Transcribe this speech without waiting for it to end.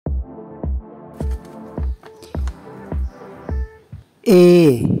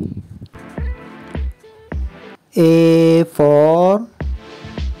A. A for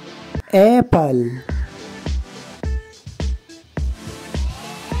apple.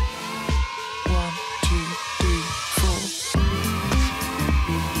 One, two, three, four.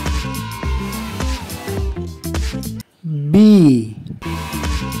 B.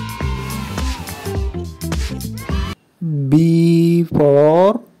 B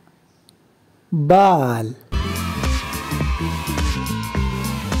for ball.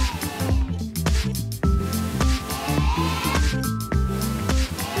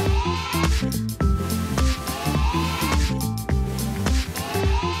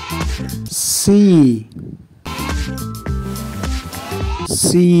 C.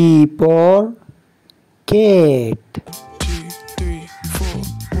 C for cat. Two, three, four.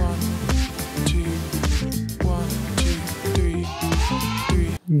 One, two, one, two, three,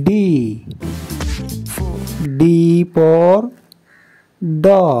 three, D. four, D for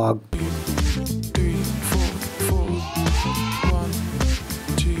dog. three, four, four. One,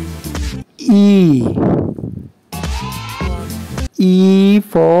 two, E. one, E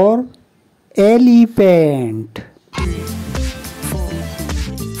for elephant. three, four, four,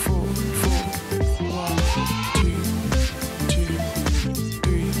 four. One, two, two,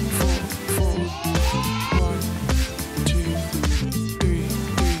 three, four, four. One, two, three,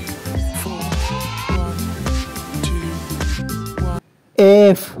 four. One, two, one,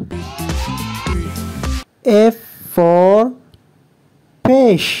 F. three, F for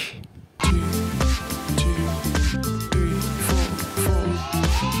fish. two, two, three, four, four.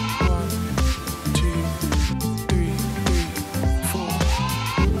 One, two, three, four.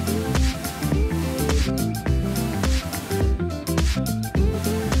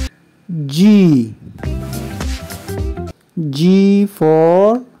 G. G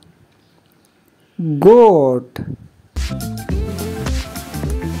for goat.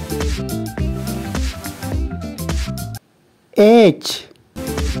 H.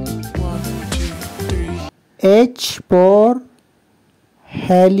 One, two, three, H for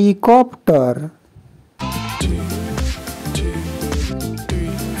helicopter. two, two,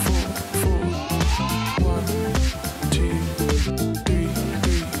 three, four, four. One, two, three,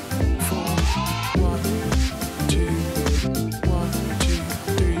 four. One, two, one, two,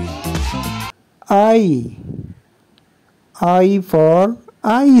 three. I for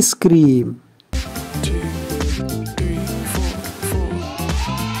ice cream. Two, three, four, four.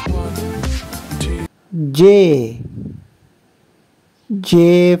 One, two, J.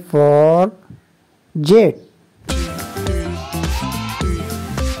 J for jet. three,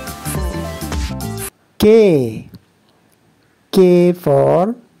 four. K. K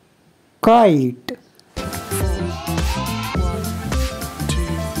for kite. One, two,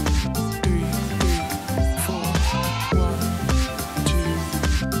 three, four. One, two,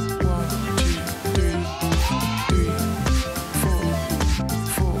 one, two, three, four,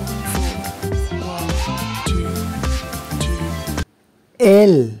 four, four. One, two,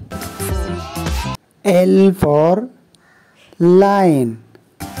 L. L for lion.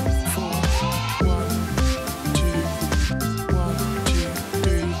 four. One, two, one, two,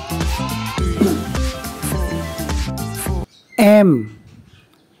 three, four, four. M.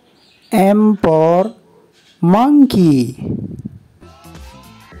 M for monkey.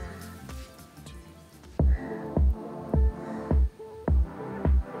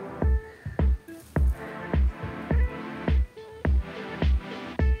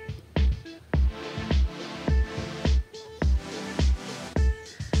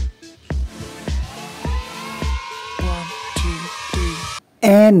 One, two, three.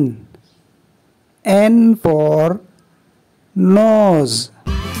 N. N for nose.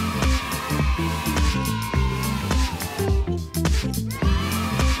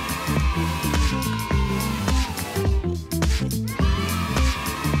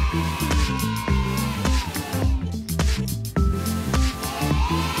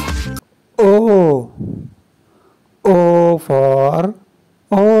 O. O for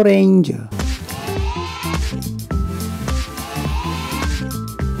orange.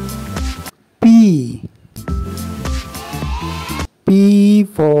 P. P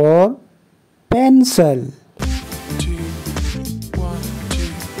for pencil. Two, one, two,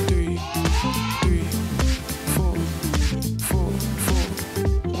 three, four, four, four.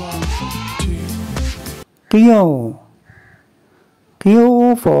 One, two, Q.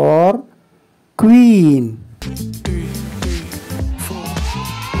 Q for queen. three, four.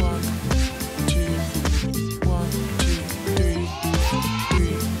 One, two, one, two, three,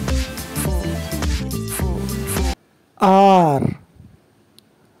 four, four, four. R.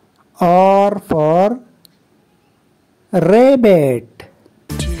 R for rabbit.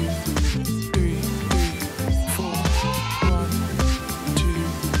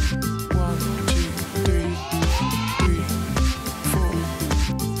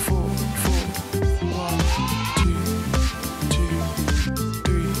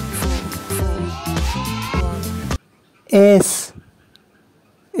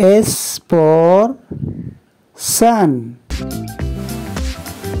 S for sun.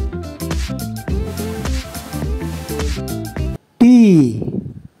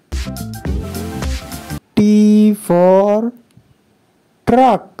 T for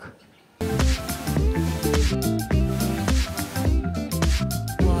truck.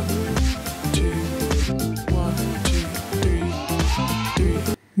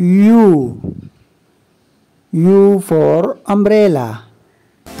 U for umbrella.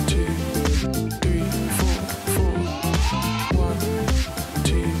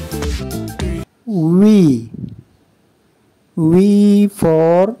 V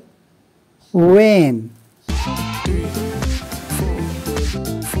for van.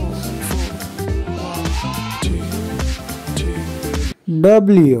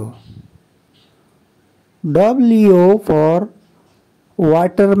 W for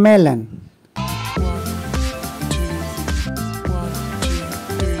watermelon.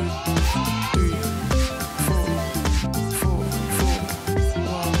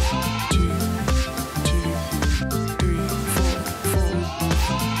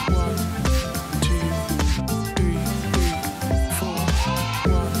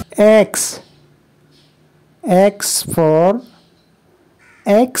 X for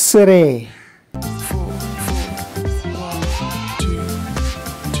X-ray.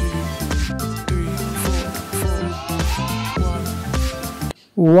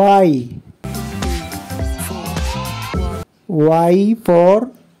 Y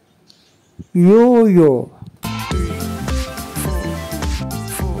for yo-yo.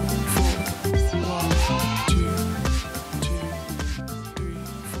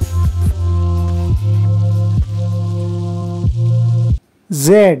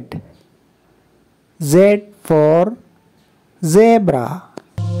 Z for zebra.